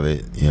deal out of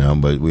it.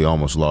 But we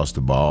almost lost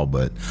the ball.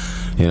 But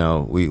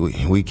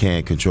we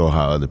can't control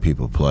how other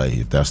people play.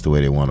 If that's the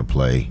way they want to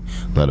play,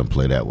 let them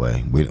play that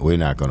way. We're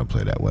not going to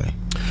play that way.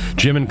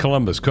 Jim in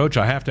Columbus, Coach,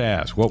 I have to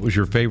ask, what was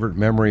your favorite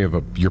memory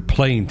of your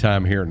playing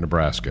time here in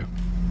Nebraska?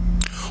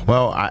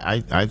 Well,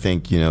 I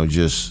think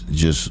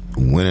just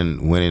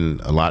winning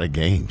a lot of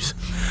games.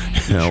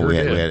 We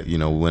had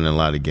winning a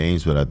lot of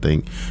games, but I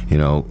think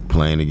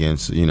playing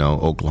against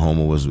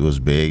Oklahoma was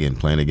big, and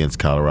playing against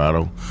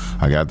Colorado,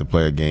 I got to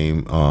play a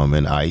game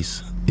in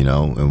ice.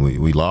 And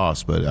we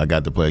lost, but I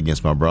got to play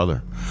against my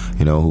brother,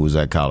 who was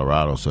at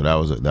Colorado. So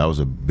that was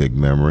a big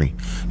memory,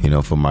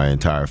 for my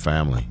entire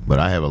family. But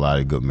I have a lot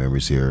of good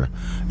memories here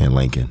in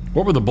Lincoln.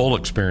 What were the bowl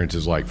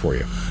experiences like for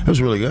you? It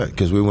was really good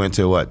because we went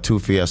to 2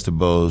 Fiesta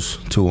Bowls,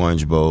 2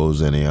 Orange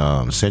Bowls, and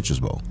a Citrus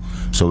Bowl.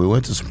 So we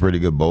went to some pretty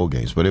good bowl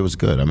games, but it was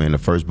good. I mean, the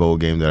first bowl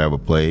game that I ever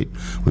played,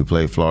 we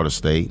played Florida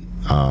State.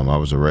 I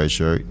was a red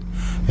shirt,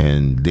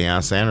 and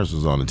Deion Sanders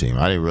was on the team.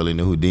 I didn't really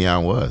know who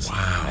Deion was,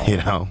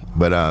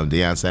 but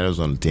Deion Sanders was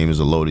on the team. It was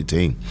a loaded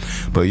team.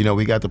 But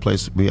we got to play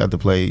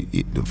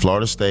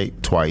Florida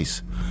State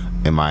twice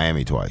and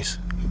Miami twice.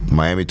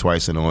 Miami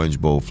twice in the Orange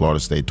Bowl, Florida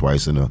State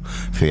twice in the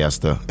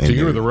Fiesta. So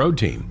you were the road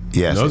team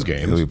in those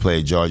games. We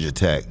played Georgia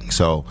Tech.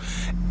 So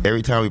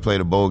every time we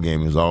played a bowl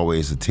game, it was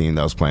always a team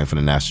that was playing for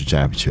the national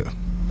championship.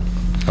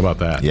 How about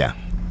that? Yeah.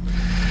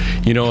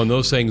 And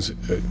those things,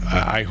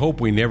 I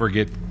hope we never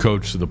get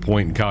coached to the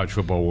point in college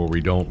football where we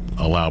don't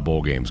allow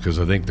bowl games, because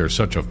I think they're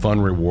such a fun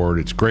reward.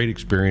 It's a great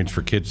experience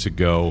for kids to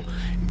go,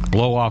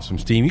 blow off some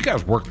steam. You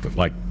guys work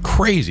like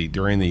crazy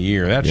during the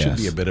year. That should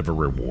be a bit of a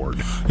reward.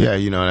 Yeah,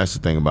 that's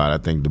the thing about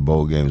it. I think the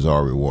bowl games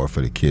are a reward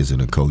for the kids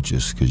and the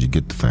coaches because you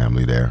get the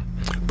family there.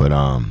 But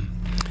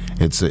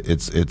it's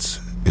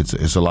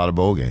a lot of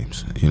bowl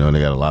games. They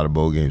got a lot of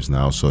bowl games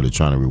now, so they're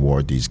trying to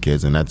reward these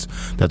kids, and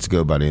that's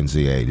good by the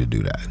NCAA to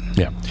do that.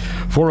 Yeah.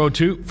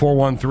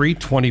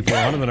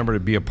 402-413-2400, the number to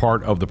be a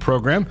part of the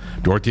program.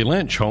 Dorothy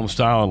Lynch,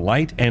 Homestyle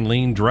Light and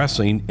Lean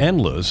Dressing,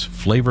 endless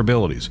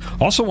flavorabilities.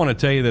 Also want to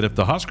tell you that if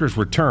the Huskers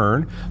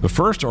return the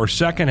first or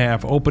second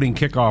half opening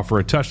kickoff for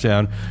a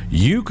touchdown,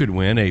 you could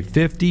win a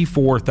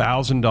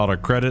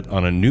 $54,000 credit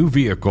on a new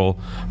vehicle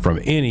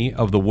from any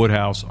of the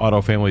Woodhouse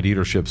Auto Family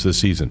dealerships this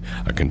season.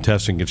 A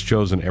contestant gets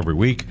chosen every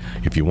week.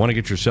 If you want to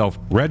get yourself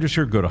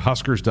registered, go to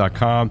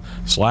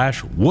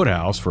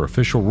huskers.com/Woodhouse for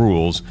official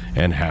rules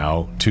and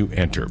how to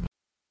enter.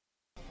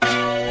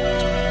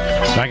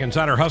 Back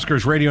inside our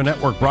Huskers Radio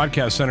Network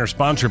Broadcast Center,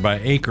 sponsored by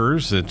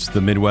Acres. It's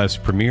the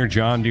Midwest premier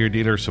John Deere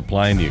dealer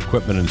supplying the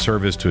equipment and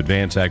service to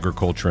advance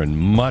agriculture and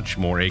much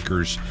more.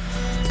 Acres,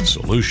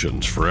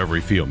 solutions for every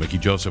field. Mickey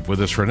Joseph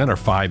with us for another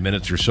 5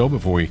 minutes or so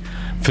before we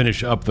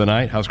finish up the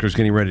night. Huskers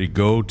getting ready to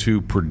go to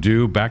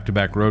Purdue.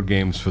 Back-to-back road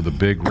games for the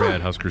Big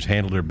Red. Huskers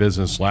handled their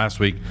business last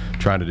week,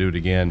 trying to do it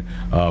again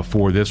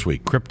for this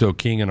week. Crypto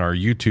King in our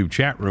YouTube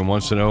chat room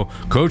wants to know,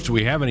 Coach, do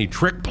we have any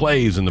trick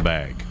plays in the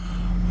bag?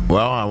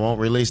 Well, I won't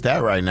release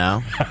that right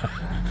now.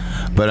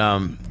 But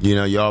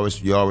you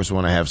always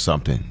want to have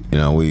something.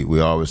 We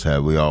always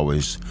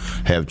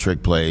have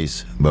trick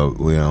plays, but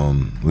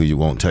we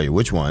won't tell you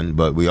which one.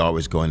 But we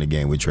always go in the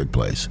game with trick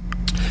plays.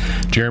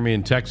 Jeremy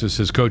in Texas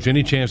says, Coach,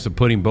 any chance of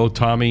putting both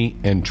Tommy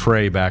and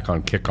Trey back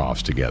on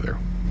kickoffs together?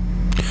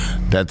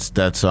 That's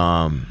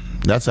an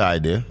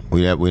idea.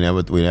 We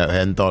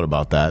hadn't thought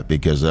about that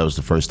because that was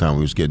the first time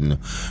we was getting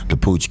the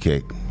pooch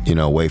kick,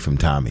 away from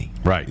Tommy.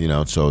 Right.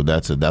 So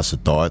that's a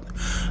thought.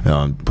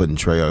 Putting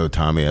Trey or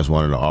Tommy as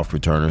one of the off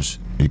returners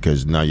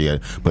because now you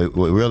got. But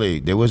really,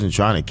 they wasn't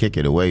trying to kick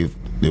it away.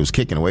 They was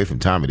kicking away from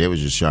Tommy. They was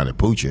just trying to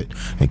pooch it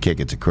and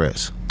kick it to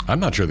Chris. I'm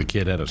not sure the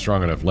kid had a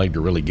strong enough leg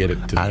to really get it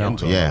to the end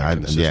zone on a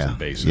consistent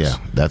basis. Yeah,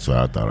 that's what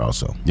I thought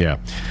also. Yeah.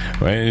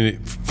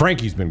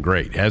 Frankie's been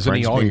great, hasn't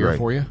he, all year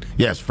for you?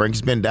 Yes,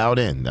 Frankie's been dialed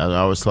in. I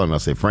always told him, I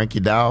say, Frankie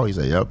dial? He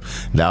said, yep,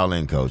 dial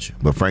in, Coach.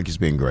 But Frankie's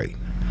been great.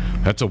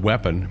 That's a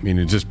weapon. I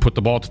mean, just put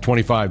the ball to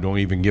 25. Don't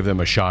even give them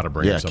a shot of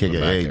bringing something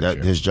back.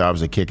 His job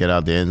is to kick it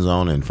out the end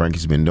zone, and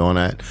Frankie's been doing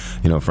that.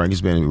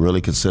 Frankie's been really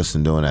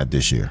consistent doing that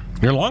this year.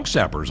 Your long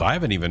snappers, I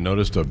haven't even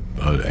noticed an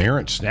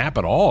errant snap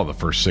at all the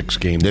first 6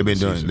 games. They've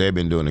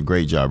been doing a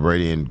great job.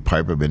 Brady and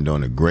Piper have been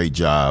doing a great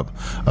job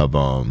of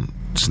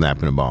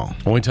snapping the ball.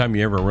 Only time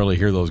you ever really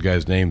hear those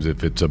guys' names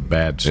if it's a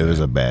bad snap. It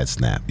was a bad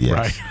snap, yes.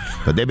 Right.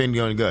 But they've been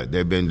doing good.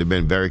 They've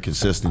been very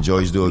consistent.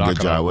 Joey's doing a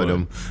good job with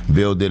them.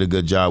 Bill did a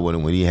good job with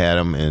them when he had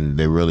them, and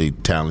they're really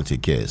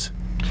talented kids.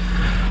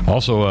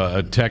 Also,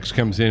 a text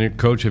comes in,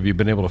 Coach, have you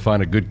been able to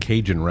find a good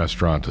Cajun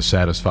restaurant to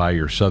satisfy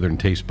your southern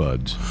taste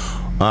buds?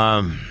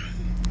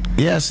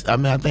 Yes. I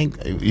mean, I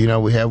think,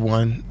 we have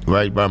one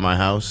right by my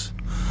house.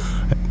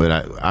 But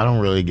I don't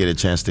really get a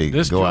chance to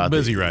go out.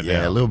 Busy right now.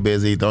 Yeah, a little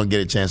busy. Don't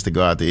get a chance to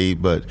go out to eat.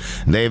 But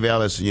Dave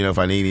Ellis, if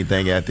I need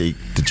anything at the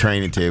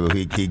training table,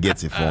 he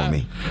gets it for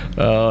me.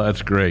 Oh,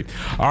 that's great.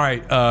 All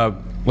right,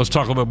 let's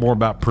talk a little bit more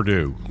about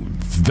Purdue.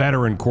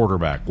 Veteran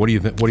quarterback. What do you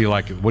think? What do you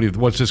like?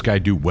 What's this guy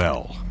do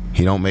well?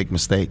 He don't make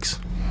mistakes.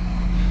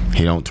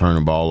 He don't turn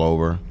the ball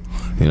over.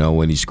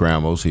 When he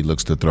scrambles, he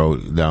looks to throw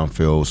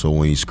downfield. So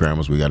when he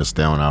scrambles, we got to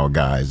stay on our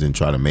guys and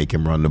try to make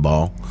him run the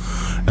ball.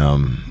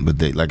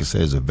 But like I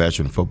said, it's a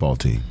veteran football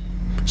team.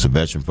 It's a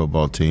veteran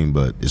football team,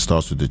 but it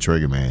starts with the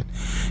trigger man.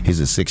 He's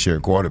a 6-year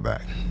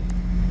quarterback.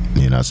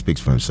 It speaks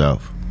for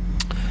himself.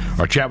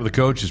 Our chat with the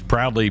coach is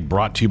proudly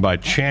brought to you by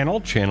Channel.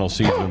 Channel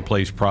Seedsman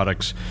placed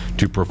products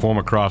to perform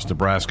across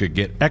Nebraska.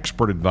 Get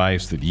expert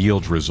advice that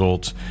yields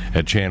results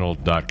at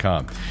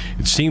channel.com.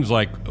 It seems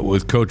like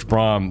with Coach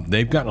Braun,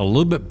 they've gotten a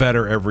little bit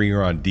better every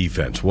year on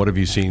defense. What have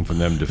you seen from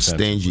them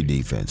defensively? Stingy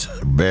defense.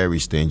 Very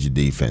stingy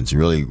defense.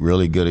 Really,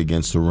 really good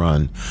against the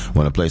run.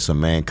 Want to play some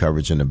man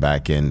coverage in the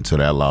back end, so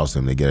that allows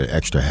them to get an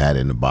extra hat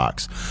in the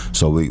box.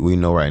 So we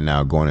know right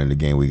now going into the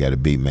game we got to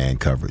beat man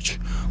coverage.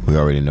 We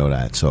already know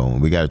that. So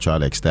we got to try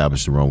to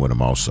establish the run with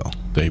them also.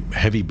 They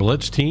heavy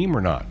blitz team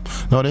or not?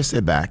 No, they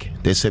sit back.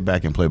 They sit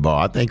back and play ball.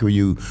 I think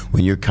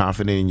when you're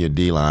confident in your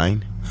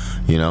D-line,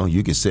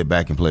 you can sit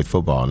back and play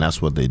football, and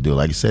that's what they do.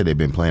 Like I said, they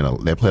played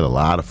a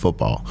lot of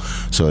football.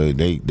 So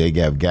they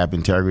have gap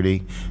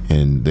integrity,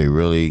 and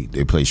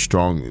they play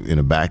strong in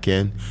the back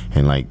end.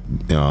 And like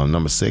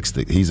number 6,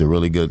 he's a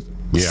really good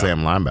Sam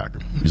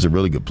linebacker. He's a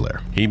really good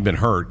player. He'd been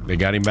hurt. They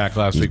got him back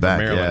last week from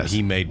Maryland. Yes.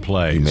 He made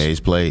plays. He made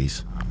his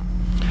plays.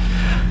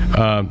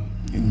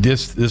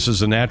 This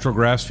is a natural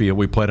grass field.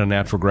 We played on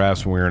natural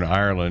grass when we were in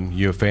Ireland.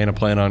 You a fan of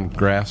playing on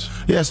grass?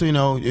 Yeah, so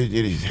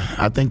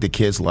I think the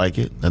kids like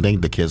it. And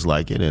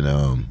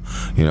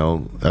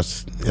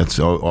that's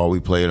all we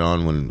played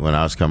on when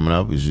I was coming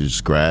up was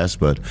just grass.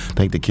 But I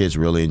think the kids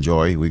really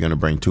enjoy it. We're going to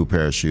bring 2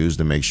 pair of shoes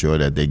to make sure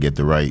that they get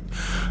the right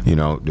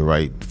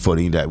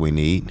footing that we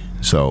need.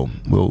 So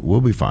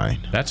we'll be fine.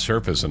 That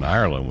surface in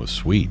Ireland was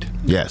sweet.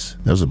 Yes,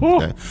 that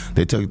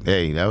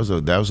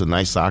was a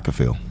nice soccer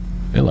field.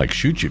 They like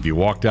shoot you if you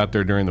walked out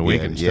there during the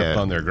week and stepped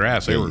on their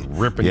grass. They were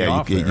ripping you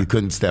off there. You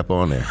couldn't step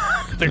on there.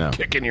 They're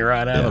kicking you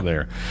right out of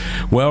there.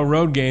 Well,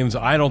 road games,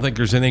 I don't think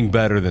there's anything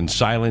better than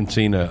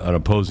silencing an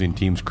opposing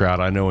team's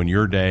crowd. I know in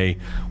your day,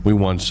 we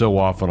won so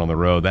often on the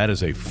road. That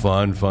is a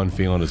fun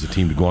feeling as a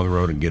team to go on the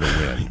road and get a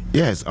win.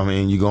 Yes, I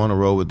mean, you go on the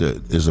road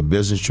it's a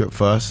business trip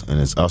for us, and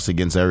it's us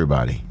against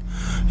everybody.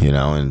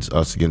 And it's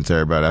us against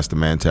everybody. That's the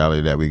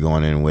mentality that we're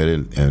going in with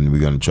it, and we're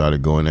going to try to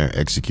go in there,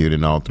 execute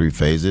in all 3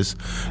 phases,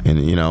 and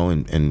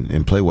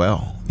and play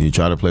well. You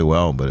try to play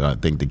well, but I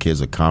think the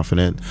kids are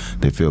confident.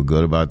 They feel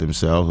good about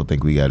themselves. I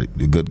think we got a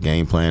good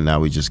game plan. Now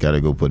we just got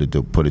to go put it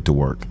to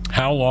work.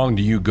 How long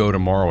do you go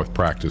tomorrow with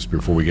practice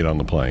before we get on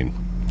the plane?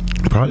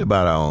 Probably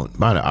about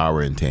an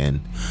hour and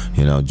 10.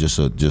 Just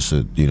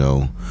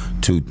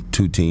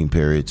two team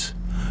periods.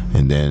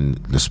 And then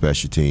the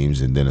special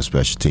teams, and then the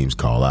special teams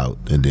call out,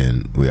 and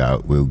then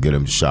we'll get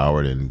them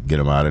showered and get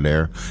them out of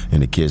there.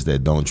 And the kids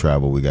that don't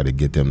travel, we got to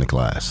get them to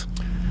class.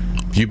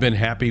 You've been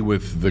happy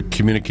with the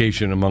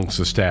communication amongst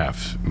the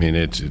staff. I mean,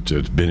 it's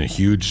been a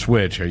huge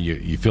switch.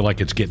 You feel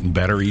like it's getting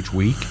better each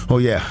week? Oh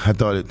yeah, I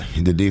thought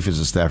the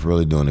defensive staff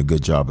really doing a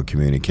good job of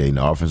communicating.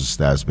 The offensive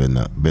staff's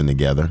been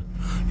together.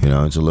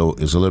 It's a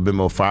little bit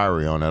more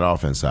fiery on that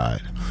offense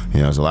side.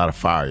 There's a lot of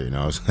fire.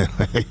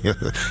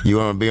 You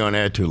won't be on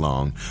there too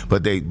long.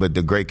 But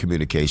the great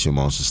communication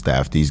amongst the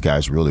staff. These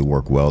guys really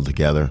work well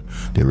together.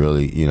 They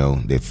really,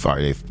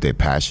 they're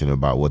passionate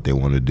about what they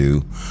want to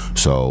do.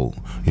 So,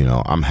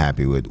 I'm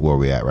happy with where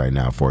we're at right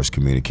now as far as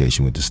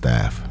communication with the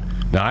staff.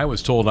 Now, I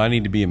was told I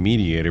need to be a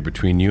mediator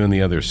between you and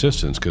the other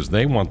assistants because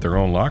they want their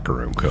own locker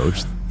room,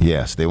 Coach.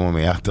 Yes, they want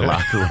me out the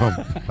locker room.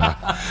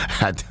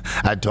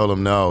 I told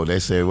them no. They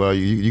said, well,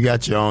 you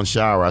got your own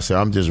shower. I said,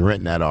 I'm just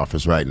renting that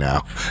office right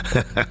now.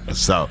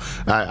 So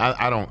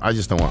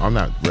I'm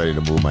not ready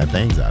to move my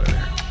things out of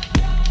there.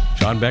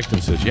 John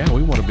Beckton says, yeah,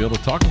 we want to be able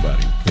to talk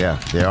about him. Yeah,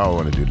 they all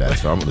want to do that,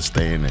 so I'm going to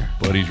stay in there.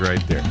 But he's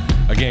right there.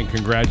 Again,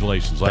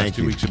 congratulations. Last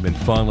 2 weeks have been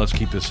fun. Let's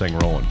keep this thing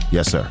rolling.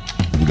 Yes, sir.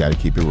 You got to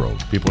keep it rolling.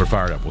 People are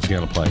fired up. We'll see you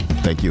on the plane.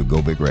 Thank you.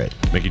 Go Big Red.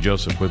 Mickey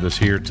Joseph with us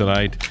here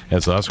tonight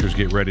as the Huskers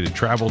get ready to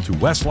travel to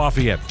West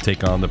Lafayette to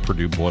take on the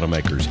Purdue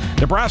Boilermakers.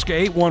 Nebraska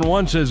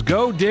 811 says,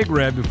 go Dig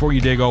Red. Before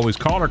you dig, always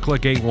call or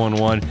click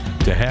 811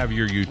 to have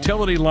your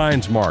utility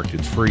lines marked.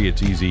 It's free,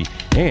 it's easy,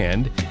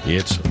 and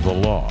it's the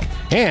law.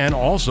 And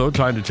also,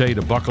 time to tell you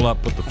to buckle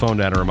up, put the phone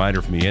down, a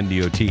reminder from the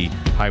NDOT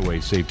Highway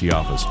Safety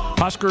Office.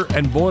 Husker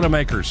and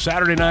Boilermakers,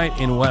 Saturday night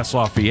in West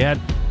Lafayette.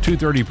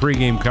 2:30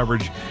 pregame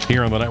coverage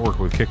here on the network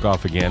with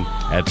kickoff again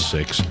at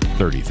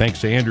 6:30.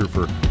 Thanks to Andrew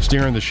for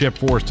steering the ship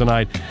for us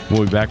tonight.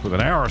 We'll be back with an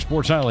hour of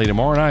Sports Nightly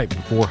tomorrow night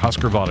before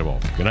Husker volleyball.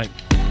 Good night.